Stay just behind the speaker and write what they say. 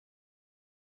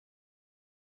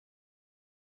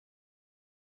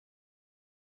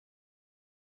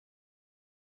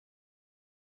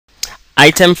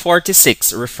Item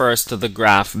 46 refers to the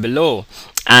graph below.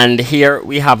 And here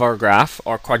we have our graph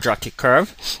or quadratic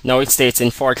curve. Now it states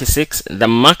in 46, the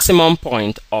maximum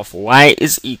point of y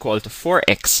is equal to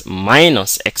 4x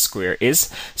minus x squared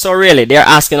is. So really they're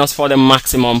asking us for the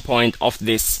maximum point of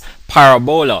this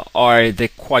parabola or the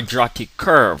quadratic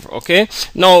curve. Okay,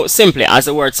 now simply as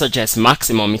the word suggests,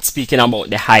 maximum, it's speaking about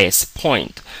the highest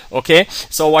point. Okay,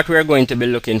 so what we're going to be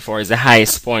looking for is the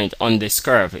highest point on this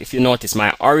curve. If you notice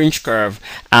my orange curve,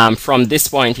 from this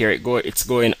point here it's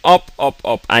going up,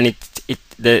 and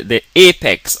the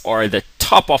apex or the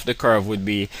top of the curve would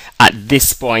be at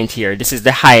this point here. This is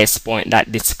the highest point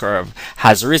that this curve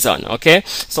has risen. Okay,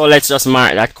 so let's just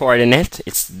mark that coordinate.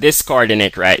 It's this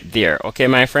coordinate right there. Okay,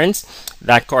 my friends,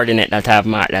 that coordinate that I have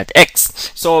marked at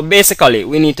x. So basically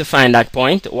we need to find that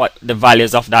point, what the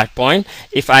values of that point.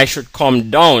 If I should come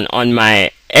down on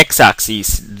my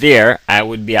x-axis there, I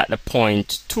would be at the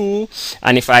point 2,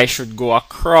 and if I should go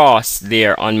across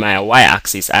there on my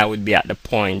y-axis, I would be at the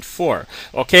point 4.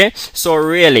 Okay, so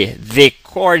really the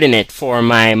coordinate for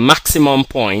my maximum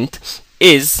point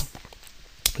is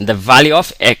the value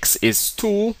of x is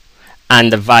 2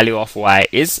 and the value of y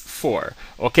is 4.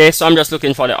 Okay, so I'm just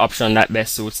looking for the option that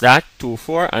best suits that, 2,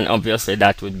 4, and obviously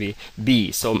that would be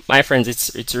B. So my friends,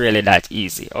 it's really that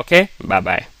easy. Okay, bye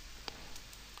bye.